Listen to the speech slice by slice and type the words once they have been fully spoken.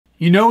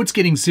You know it's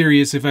getting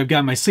serious if I've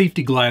got my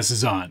safety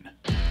glasses on.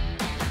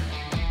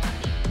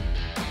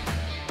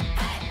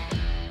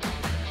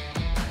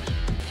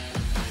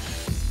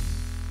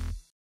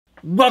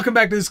 Welcome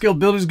back to the Skilled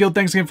Builders Guild.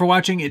 Thanks again for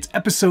watching. It's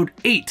episode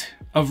 8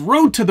 of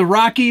Road to the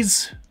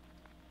Rockies.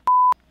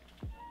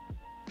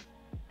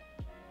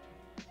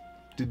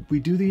 Did we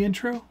do the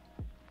intro?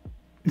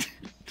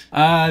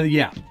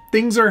 Yeah,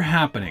 things are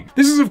happening.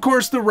 This is, of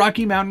course, the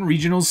Rocky Mountain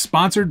Regionals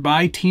sponsored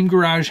by Team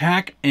Garage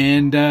Hack,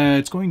 and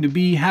it's going to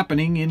be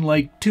happening in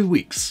like 2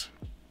 weeks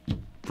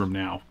from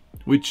now,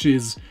 which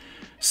is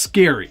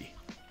scary,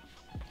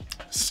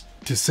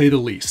 to say the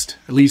least.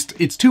 At least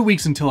it's 2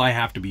 weeks until I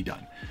have to be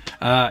done.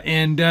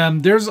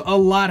 There's a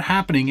lot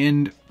happening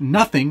and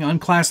nothing on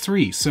Class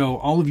 3. So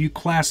all of you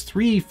Class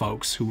 3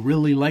 folks who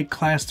really like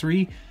Class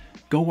 3,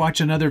 go watch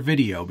another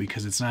video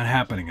because it's not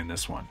happening in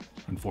this one,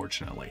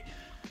 unfortunately.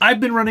 I've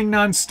been running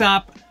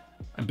nonstop.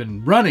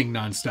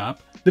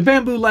 The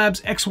Bamboo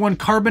Labs X1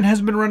 Carbon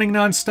has been running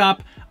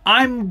nonstop.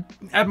 I'm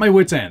at my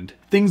wit's end.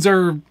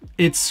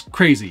 It's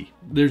crazy.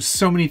 There's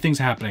so many things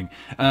happening,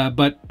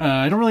 but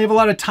I don't really have a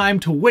lot of time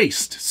to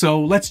waste.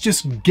 So let's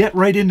just get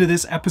right into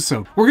this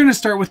episode. We're gonna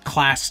start with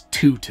Class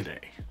 2 today.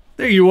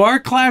 There you are,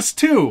 Class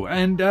 2,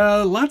 and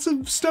lots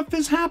of stuff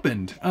has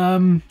happened.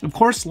 Of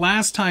course,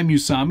 last time you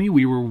saw me,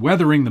 we were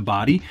weathering the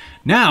body.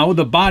 Now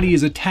the body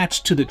is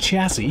attached to the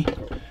chassis,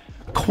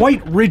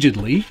 quite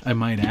rigidly, I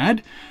might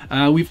add.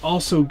 We've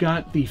also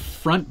got the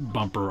front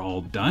bumper all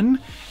done,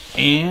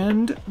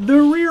 and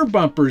the rear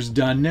bumper's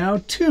done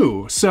now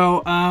too.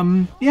 So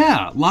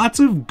yeah, lots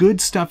of good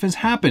stuff has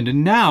happened,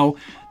 and now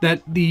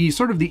that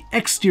the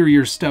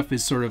exterior stuff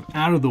is sort of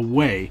out of the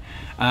way,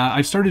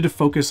 I've started to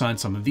focus on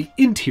some of the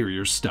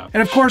interior stuff.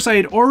 And of course, I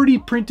had already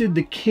printed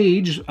the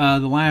cage the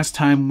last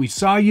time we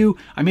saw you.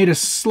 I made a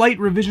slight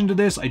revision to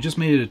this. I just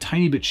made it a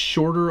tiny bit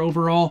shorter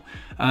overall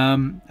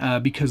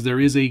because there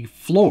is a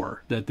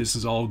floor that this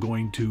is all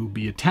going to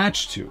be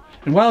attached to.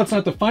 And while it's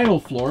not the final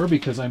floor,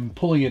 because I'm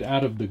pulling it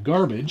out of the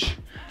garbage,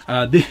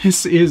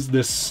 this is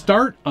the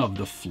start of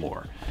the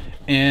floor.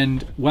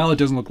 And while it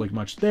doesn't look like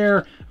much there,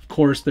 of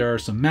course, there are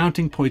some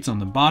mounting points on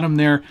the bottom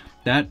there.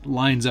 That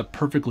lines up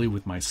perfectly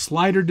with my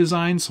slider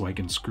design, so I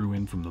can screw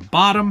in from the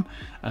bottom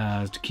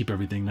to keep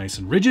everything nice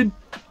and rigid.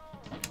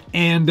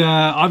 And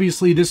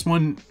obviously this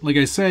one, like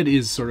I said,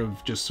 is sort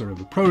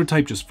of a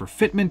prototype just for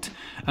fitment,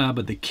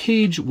 but the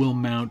cage will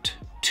mount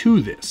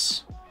to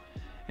this.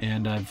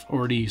 And I've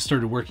already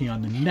started working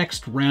on the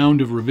next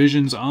round of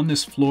revisions on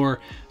this floor,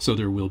 so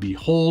there will be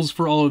holes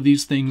for all of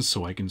these things,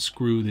 so I can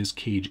screw this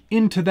cage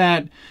into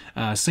that.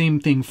 Same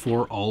thing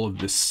for all of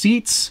the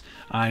seats.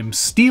 I'm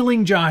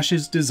stealing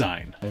Josh's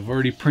design. I've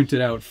already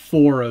printed out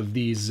 4 of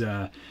these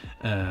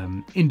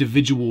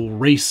individual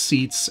race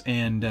seats,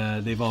 and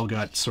they've all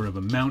got sort of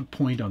a mount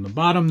point on the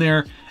bottom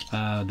there.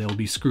 They'll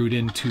be screwed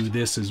into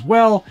this as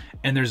well,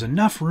 and there's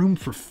enough room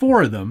for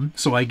 4 of them,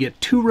 so I get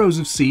 2 rows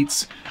of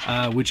seats,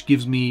 which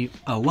gives me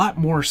a lot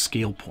more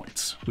scale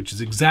points, which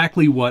is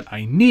exactly what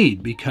I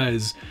need,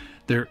 because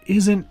there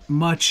isn't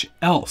much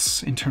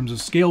else in terms of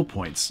scale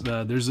points.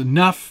 There's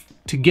enough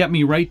to get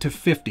me right to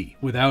 50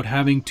 without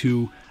having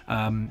to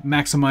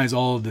maximize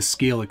all of the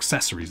scale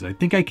accessories. I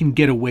think I can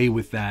get away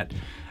with that.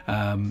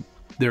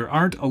 There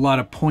aren't a lot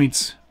of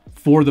points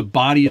for the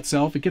body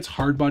itself. It gets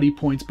hard body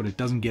points, but it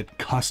doesn't get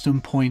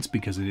custom points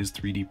because it is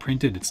 3D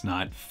printed. It's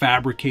not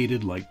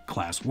fabricated like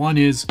Class 1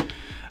 is.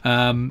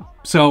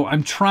 So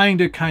I'm trying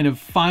to kind of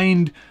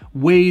find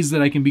ways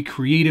that I can be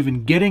creative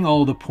in getting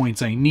all the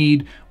points I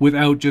need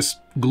without just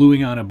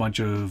gluing on a bunch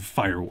of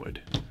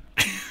firewood.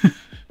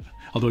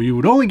 Although you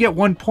would only get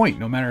 1 point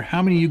no matter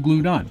how many you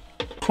glued on.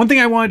 One thing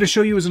I wanted to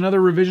show you is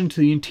another revision to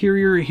the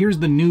interior. Here's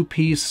the new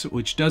piece,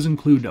 which does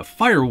include a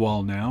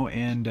firewall now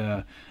and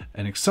an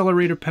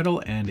accelerator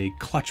pedal and a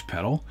clutch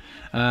pedal.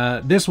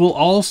 This will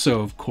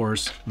also, of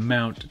course,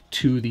 mount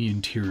to the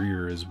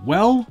interior as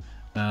well.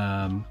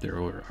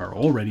 There are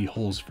already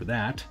holes for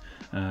that.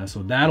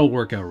 So that'll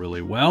work out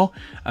really well.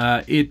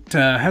 It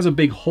has a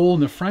big hole in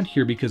the front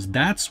here because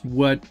that's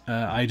what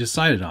I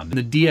decided on.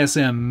 The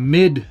DSM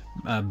mid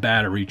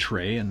battery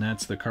tray, and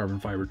that's the carbon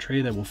fiber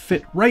tray that will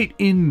fit right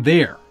in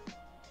there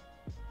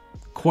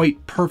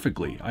quite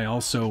perfectly. I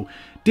also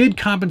did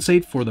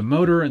compensate for the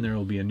motor, and there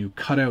will be a new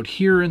cutout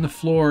here in the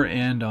floor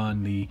and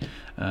on the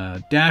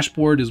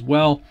dashboard as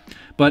well.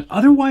 But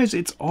otherwise,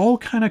 it's all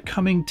kind of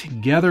coming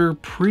together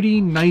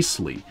pretty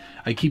nicely.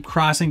 I keep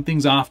crossing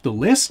things off the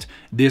list.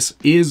 This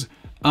is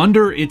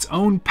under its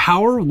own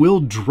power, will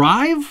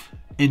drive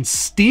and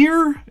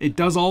steer. It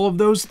does all of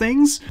those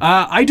things.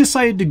 I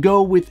decided to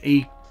go with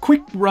a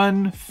Quick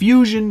Run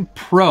Fusion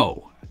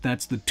Pro.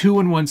 That's the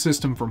 2-in-1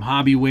 system from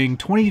Hobbywing,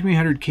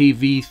 2300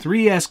 kV,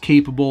 3S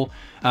capable.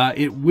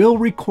 It will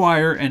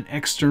require an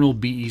external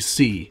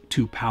BEC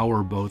to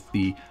power both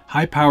the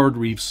high-powered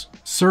reefs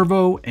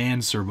servo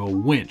and servo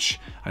winch.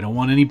 I don't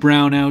want any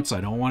brownouts.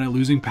 I don't want it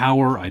losing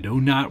power. I do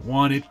not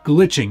want it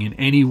glitching in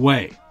any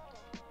way.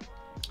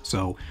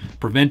 So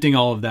preventing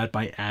all of that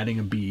by adding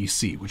a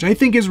BEC, which I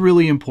think is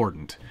really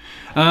important.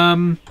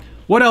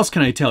 What else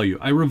can I tell you?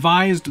 I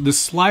revised the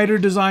slider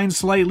design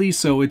slightly,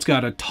 so it's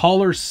got a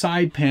taller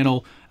side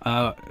panel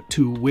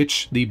to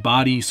which the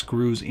body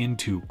screws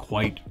into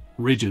quite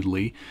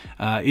rigidly.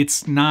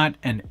 It's not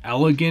an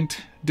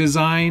elegant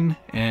design,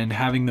 and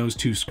having those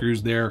two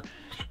screws there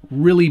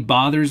really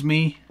bothers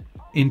me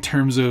in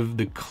terms of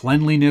the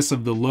cleanliness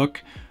of the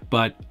look,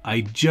 but I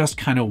just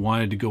kind of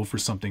wanted to go for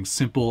something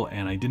simple,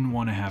 and I didn't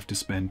want to have to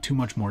spend too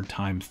much more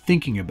time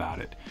thinking about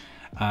it.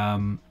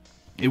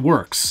 It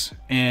works,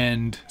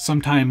 and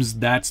sometimes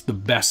that's the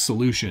best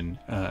solution,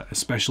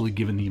 especially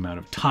given the amount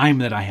of time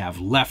that I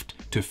have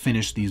left to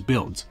finish these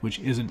builds, which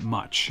isn't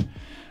much.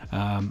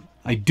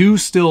 I do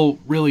still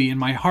really, in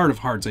my heart of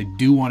hearts, I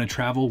do want to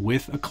travel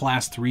with a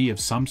Class 3 of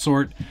some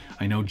sort.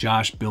 I know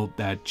Josh built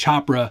that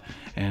Chopra,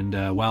 and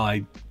while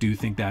I do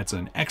think that's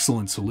an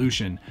excellent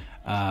solution,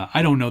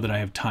 I don't know that I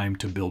have time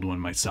to build one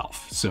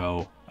myself.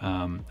 So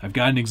I've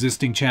got an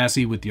existing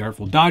chassis with the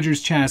Artful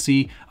Dodgers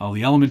chassis. All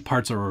the element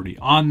parts are already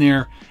on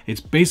there. It's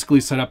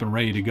basically set up and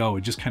ready to go.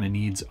 It just kind of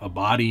needs a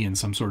body and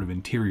some sort of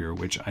interior,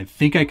 which I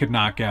think I could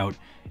knock out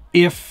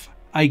if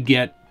I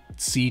get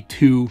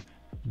C2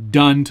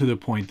 done to the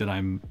point that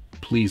I'm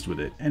pleased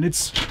with it. And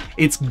it's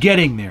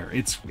getting there.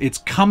 It's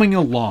coming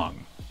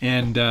along.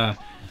 And I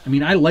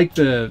mean, I like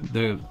I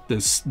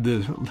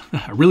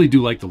really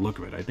do like the look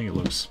of it. I think it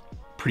looks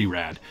pretty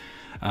rad.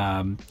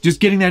 Just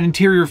getting that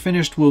interior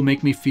finished will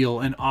make me feel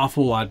an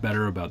awful lot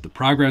better about the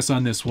progress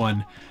on this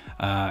one.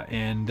 As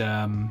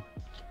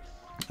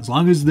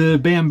long as the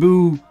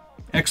Bamboo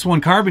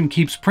X1 Carbon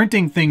keeps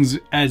printing things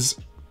as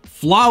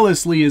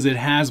flawlessly as it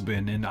has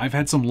been, and I've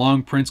had some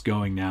long prints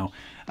going now,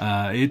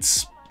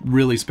 it's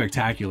really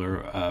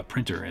spectacular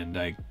printer, and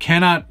I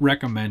cannot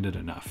recommend it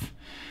enough.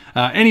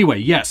 Anyway,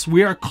 yes,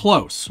 we are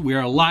close. We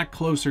are a lot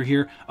closer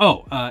here.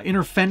 Oh,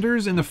 inner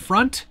fenders in the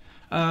front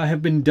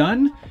have been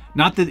done.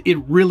 Not that it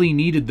really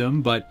needed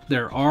them, but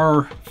there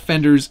are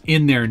fenders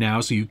in there now,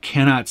 so you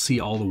cannot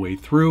see all the way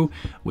through,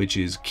 which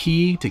is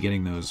key to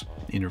getting those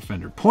inner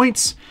fender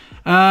points.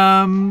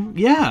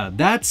 Yeah,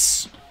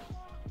 that's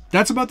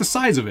about the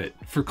size of it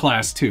for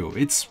Class 2.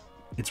 It's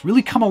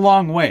really come a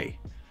long way,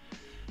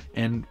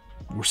 and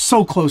we're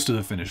so close to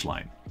the finish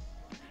line.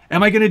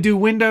 Am I going to do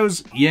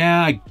windows?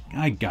 Yeah,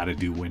 I gotta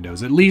do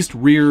windows. At least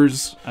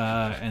rears,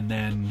 and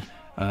then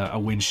a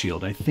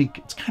windshield. I think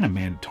it's kind of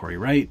mandatory,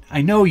 right?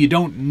 I know you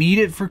don't need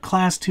it for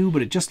Class 2,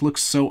 but it just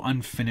looks so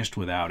unfinished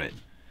without it.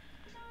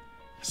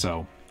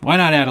 So why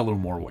not add a little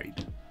more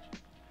weight?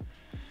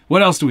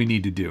 What else do we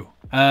need to do?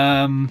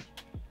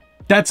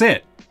 That's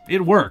it.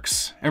 It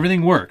works.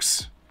 Everything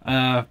works.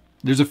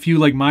 There's a few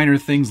like minor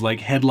things like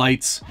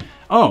headlights.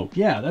 Oh,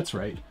 yeah, that's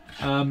right.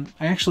 I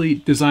actually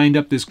designed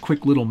up this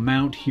quick little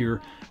mount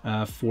here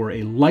for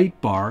a light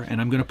bar,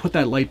 and I'm going to put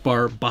that light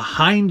bar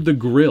behind the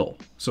grill.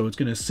 So it's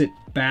going to sit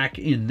back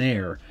in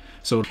there.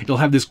 So it'll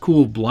have this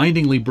cool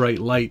blindingly bright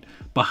light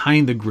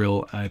behind the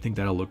grill. I think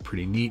that'll look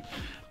pretty neat.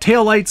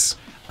 Taillights.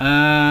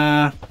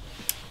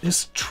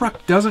 This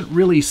truck doesn't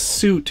really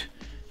suit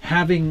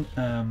having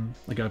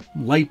like a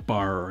light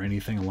bar or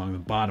anything along the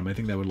bottom. I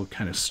think that would look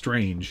kind of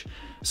strange.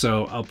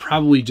 So I'll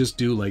probably just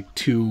do like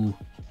two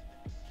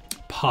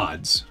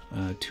pods,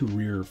 two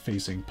rear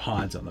facing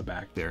pods on the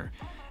back there,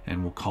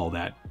 and we'll call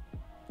that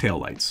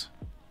taillights.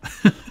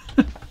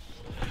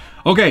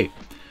 Okay,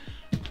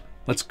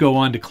 let's go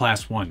on to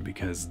Class 1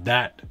 because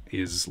that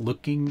is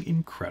looking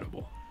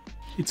incredible.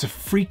 It's a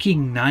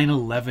freaking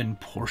 911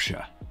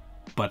 Porsche,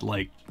 but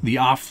like the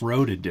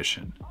off-road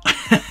edition.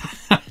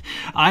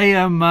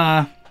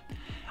 I'm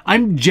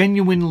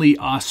genuinely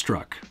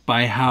awestruck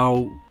by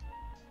how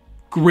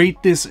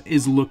great this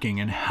is looking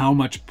and how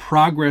much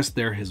progress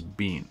there has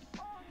been.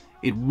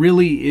 It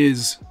really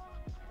is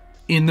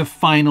in the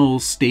final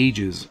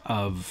stages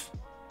of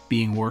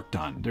being worked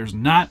on. There's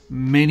not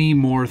many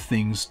more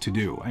things to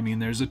do. I mean,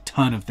 there's a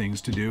ton of things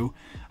to do.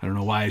 I don't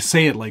know why I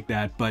say it like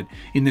that, but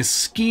in the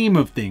scheme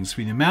of things,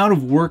 for the amount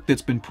of work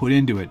that's been put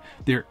into it,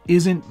 there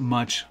isn't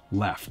much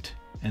left.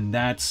 And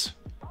that's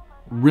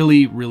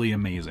really, really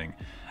amazing.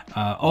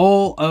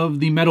 All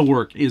of the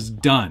metalwork is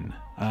done.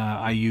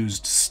 I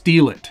used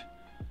Steel It.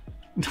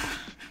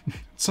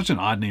 Such an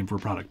odd name for a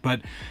product,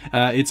 but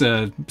it's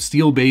a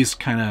steel-based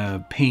kind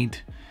of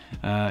paint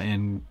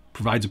and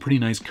provides a pretty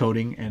nice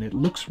coating, and it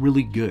looks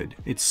really good.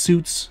 It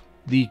suits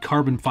the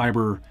carbon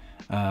fiber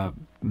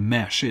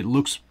mesh. It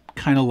looks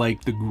kind of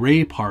like the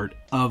gray part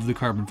of the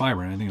carbon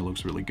fiber, and I think it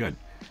looks really good.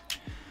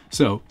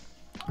 So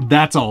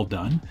that's all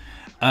done.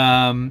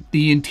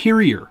 The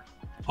interior,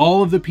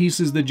 all of the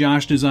pieces that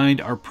Josh designed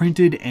are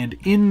printed and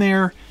in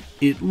there.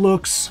 It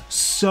looks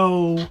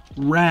so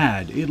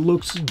rad. It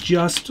looks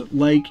just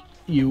like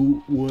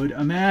you would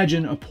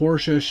imagine a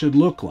Porsche should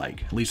look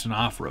like, at least an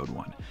off-road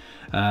one.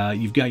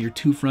 You've got your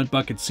two front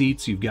bucket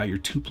seats. You've got your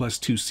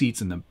 2+2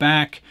 seats in the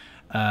back,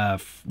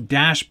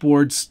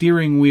 dashboard,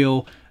 steering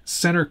wheel,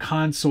 center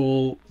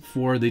console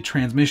for the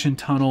transmission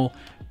tunnel.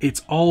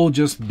 It's all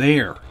just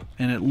there,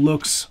 and it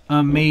looks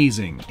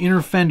amazing.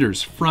 Inner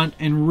fenders, front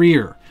and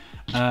rear.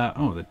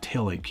 Oh, the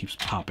taillight keeps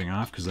popping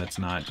off because that's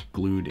not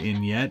glued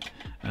in yet.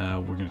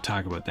 We're going to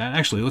talk about that.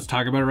 Actually, let's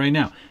talk about it right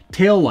now.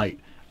 Taillight.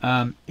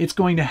 It's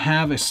going to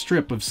have a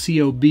strip of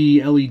COB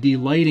LED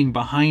lighting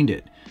behind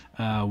it,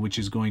 which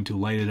is going to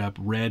light it up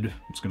red.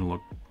 It's going to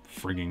look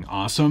frigging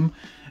awesome.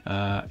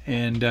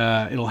 And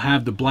it'll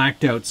have the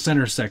blacked out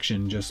center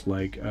section just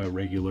like a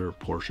regular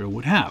Porsche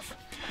would have.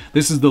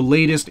 This is the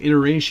latest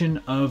iteration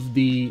of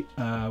the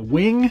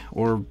wing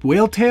or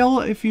whale tail,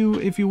 if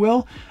you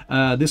will.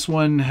 This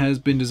one has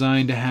been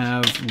designed to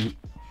have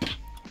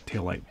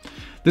tail light.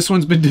 This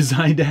one's been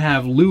designed to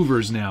have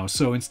louvers now.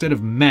 So instead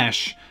of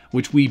mesh,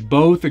 which we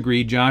both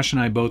agreed, Josh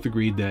and I both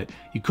agreed that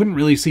you couldn't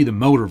really see the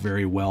motor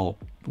very well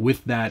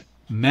with that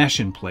mesh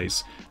in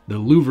place, the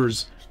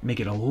louvers make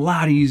it a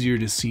lot easier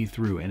to see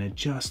through, and it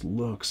just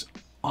looks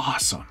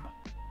awesome.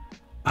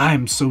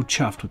 I'm so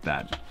chuffed with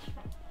that.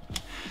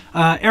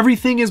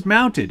 Everything is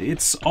mounted.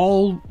 It's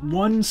all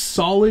one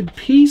solid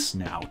piece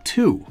now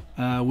too,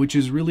 which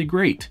is really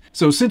great.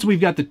 So since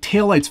we've got the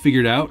taillights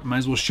figured out, might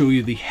as well show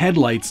you the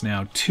headlights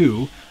now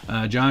too.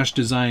 Josh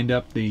designed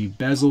up the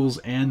bezels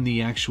and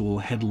the actual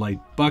headlight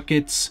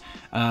buckets.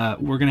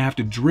 We're gonna have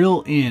to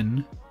drill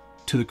in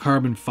to the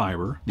carbon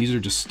fiber. These are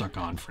just stuck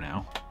on for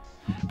now.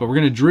 But we're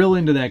gonna drill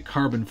into that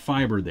carbon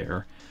fiber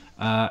there,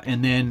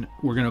 and then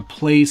we're gonna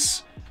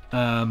place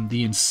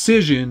the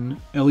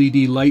Incision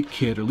LED light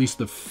kit, or at least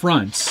the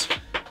fronts.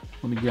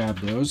 Let me grab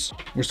those.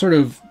 We're sort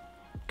of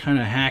kind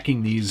of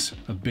hacking these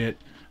a bit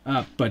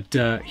up, but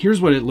here's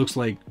what it looks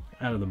like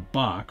out of the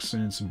box,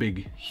 and it's a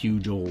big,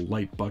 huge old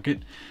light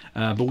bucket.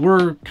 But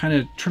we're kind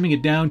of trimming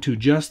it down to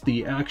just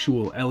the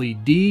actual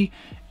LED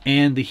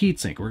and the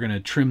heatsink. We're gonna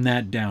trim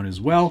that down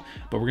as well,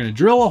 but we're gonna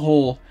drill a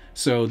hole.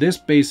 So this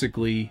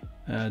basically,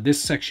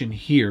 this section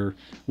here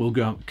will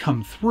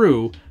come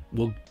through.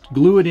 We'll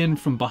glue it in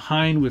from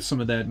behind with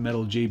some of that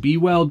metal JB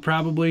weld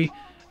probably,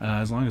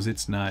 as long as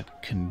it's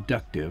not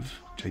conductive,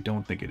 which I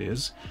don't think it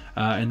is.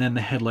 And then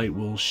the headlight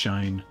will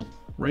shine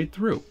right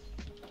through.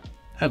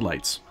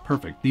 Headlights,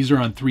 perfect. These are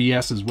on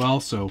 3S as well,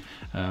 so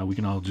we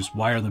can all just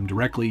wire them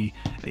directly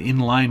in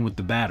line with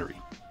the battery.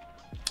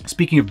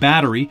 Speaking of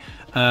battery,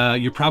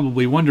 you're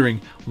probably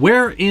wondering,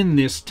 where in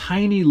this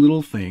tiny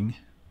little thing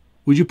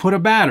would you put a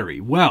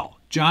battery? Well,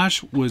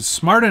 Josh was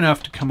smart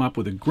enough to come up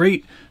with a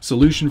great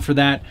solution for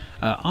that.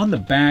 On the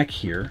back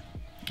here,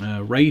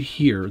 right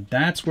here,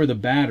 that's where the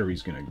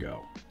battery's gonna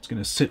go. It's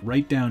gonna sit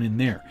right down in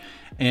there.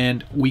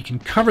 And we can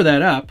cover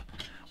that up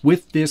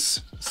with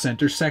this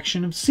center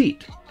section of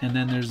seat. And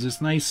then there's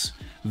this nice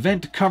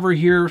vent cover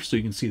here so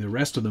you can see the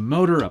rest of the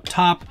motor up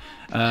top.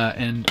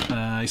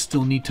 I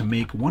still need to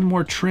make one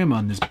more trim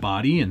on this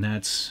body, and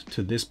that's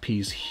to this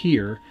piece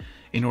here,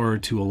 in order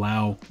to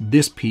allow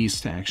this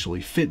piece to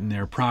actually fit in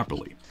there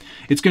properly.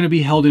 It's going to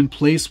be held in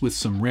place with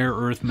some rare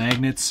earth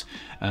magnets,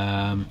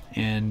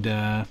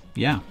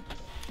 yeah,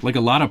 like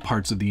a lot of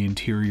parts of the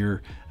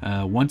interior,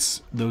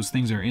 once those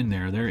things are in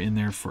there, they're in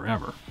there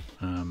forever.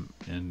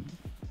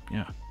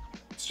 Yeah,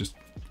 it's just,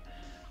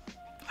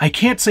 I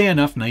can't say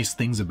enough nice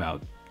things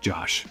about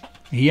Josh.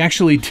 He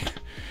actually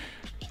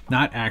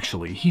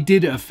he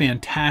did a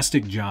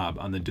fantastic job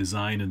on the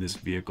design of this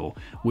vehicle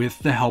with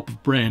the help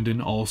of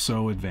Brandon,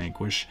 also at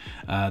Vanquish.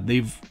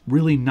 They've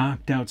really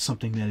knocked out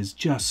something that is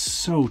just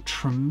so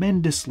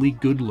tremendously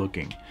good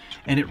looking.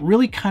 And it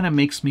really kind of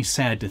makes me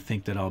sad to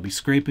think that I'll be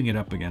scraping it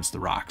up against the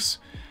rocks.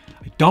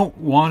 I don't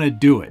want to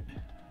do it,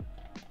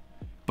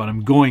 but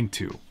I'm going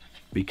to,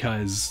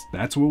 because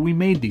that's what we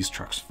made these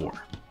trucks for.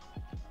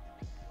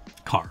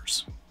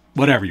 Cars,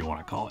 whatever you want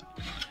to call it.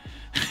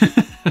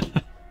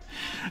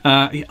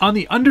 On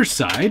the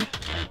underside,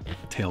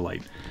 tail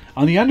light.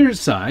 On the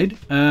underside,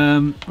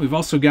 we've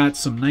also got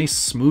some nice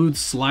smooth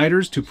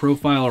sliders to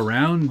profile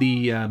around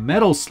the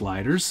metal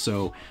sliders,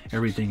 so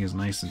everything is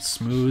nice and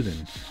smooth,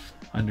 and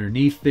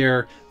underneath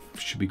there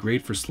should be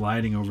great for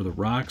sliding over the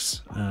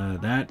rocks.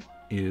 That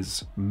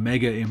is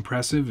mega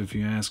impressive, if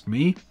you ask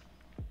me.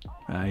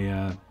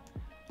 I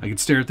could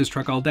stare at this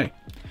truck all day.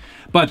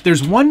 But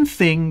there's one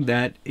thing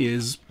that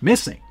is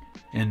missing,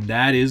 and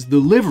that is the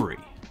livery.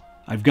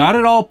 I've got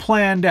it all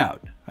planned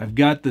out. I've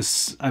got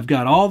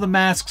all the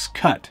masks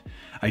cut.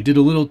 I did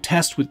a little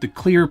test with the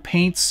clear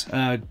paints.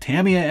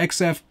 Tamiya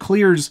XF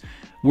clears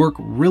work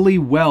really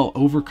well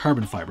over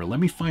carbon fiber. Let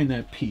me find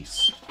that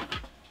piece,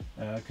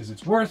 because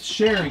it's worth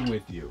sharing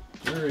with you.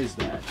 Where is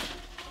that?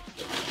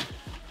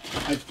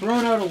 I've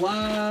thrown out a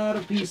lot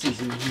of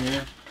pieces in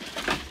here.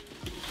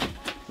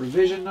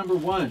 Revision number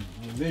 1,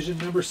 revision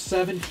number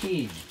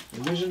 17,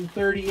 revision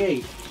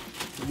 38,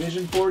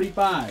 revision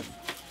 45.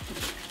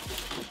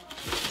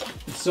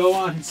 And so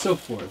on and so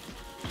forth.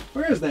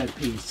 Where is that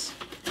piece?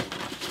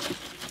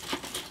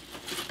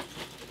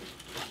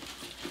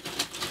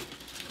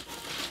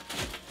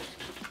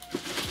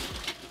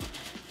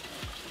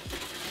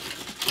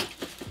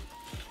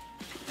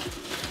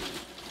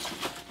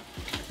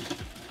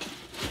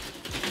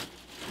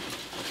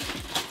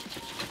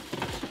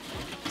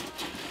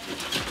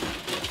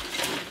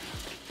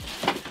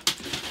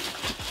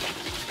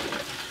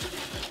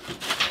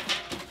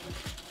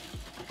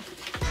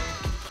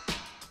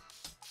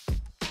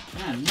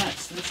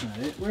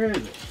 Where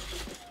is it?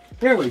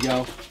 There we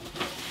go.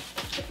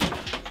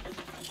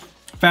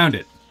 Found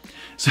it.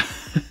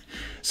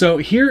 So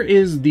here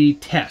is the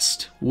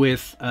test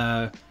with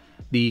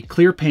the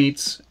clear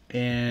paints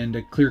and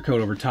a clear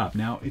coat over top.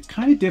 Now, it's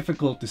kind of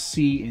difficult to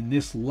see in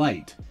this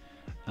light,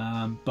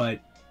 but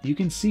you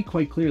can see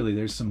quite clearly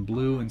there's some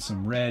blue and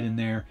some red in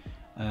there,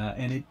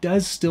 and it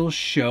does still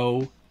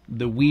show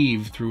the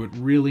weave through it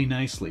really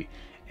nicely.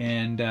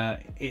 And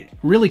it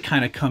really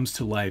kind of comes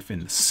to life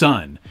in the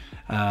sun.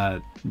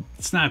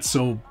 It's not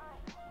so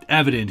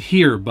evident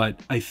here, but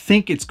I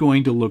think it's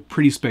going to look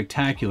pretty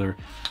spectacular.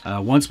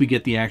 Once we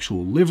get the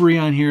actual livery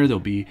on here, there'll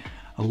be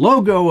a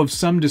logo of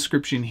some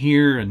description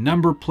here, a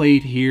number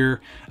plate here,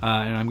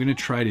 and I'm going to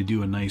try to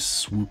do a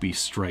nice swoopy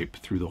stripe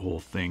through the whole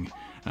thing,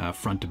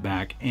 front to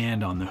back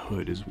and on the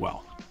hood as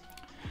well.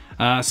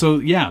 So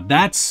yeah,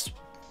 that's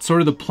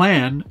sort of the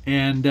plan,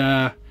 and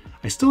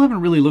I still haven't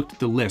really looked at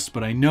the list,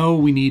 but I know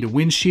we need a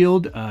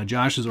windshield.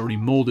 Josh has already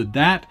molded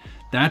that.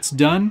 That's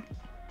done.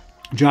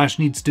 Josh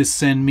needs to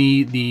send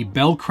me the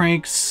bell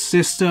crank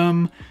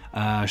system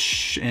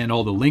and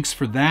all the links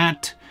for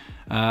that.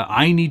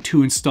 I need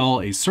to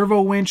install a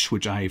servo winch,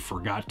 which I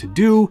forgot to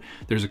do.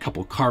 There's a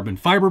couple carbon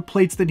fiber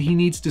plates that he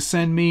needs to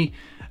send me.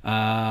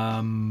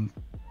 I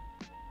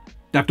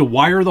have to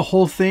wire the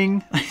whole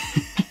thing.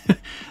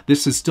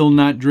 This is still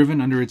not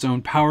driven under its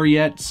own power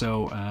yet,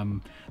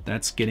 so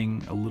that's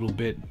getting a little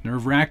bit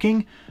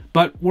nerve-wracking,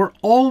 but we're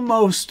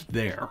almost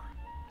there.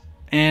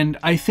 And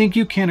I think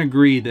you can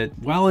agree that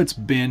while it's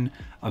been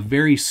a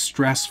very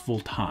stressful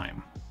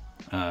time,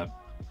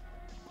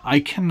 I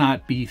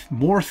cannot be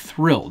more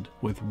thrilled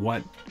with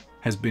what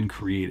has been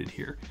created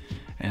here.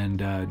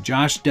 And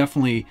Josh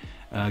definitely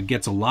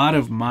gets a lot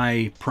of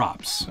my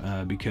props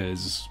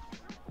because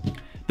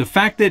the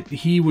fact that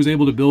he was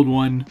able to build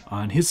one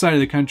on his side of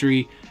the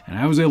country and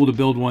I was able to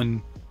build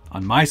one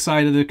on my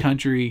side of the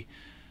country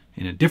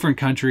in a different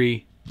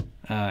country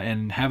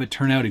and have it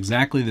turn out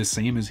exactly the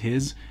same as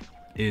his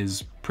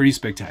is pretty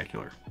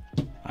spectacular.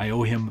 I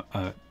owe him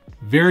a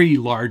very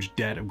large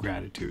debt of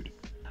gratitude.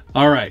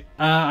 All right,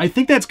 I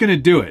think that's gonna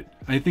do it.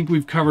 I think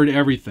we've covered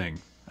everything.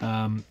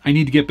 I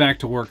need to get back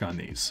to work on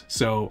these.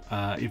 So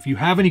if you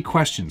have any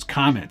questions,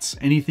 comments,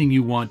 anything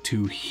you want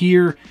to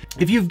hear,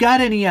 if you've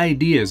got any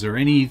ideas or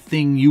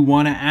anything you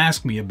want to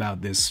ask me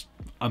about this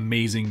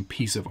amazing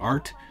piece of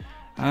art,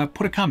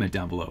 put a comment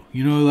down below.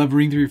 You know I love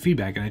reading through your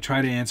feedback and I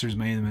try to answer as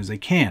many of them as I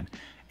can.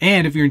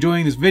 And if you're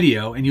enjoying this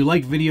video and you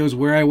like videos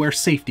where I wear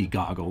safety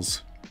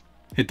goggles,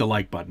 hit the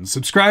like button.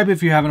 Subscribe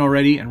if you haven't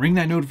already and ring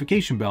that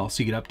notification bell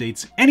so you get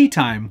updates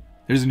anytime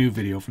there's a new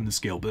video from the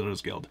Scale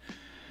Builders Guild.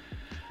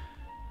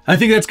 I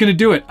think that's going to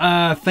do it.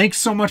 Thanks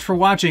so much for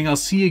watching. I'll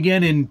see you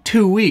again in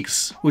 2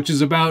 weeks, which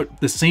is about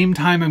the same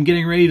time I'm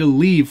getting ready to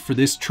leave for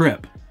this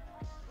trip.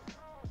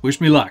 Wish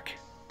me luck.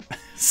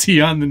 See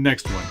you on the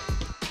next one.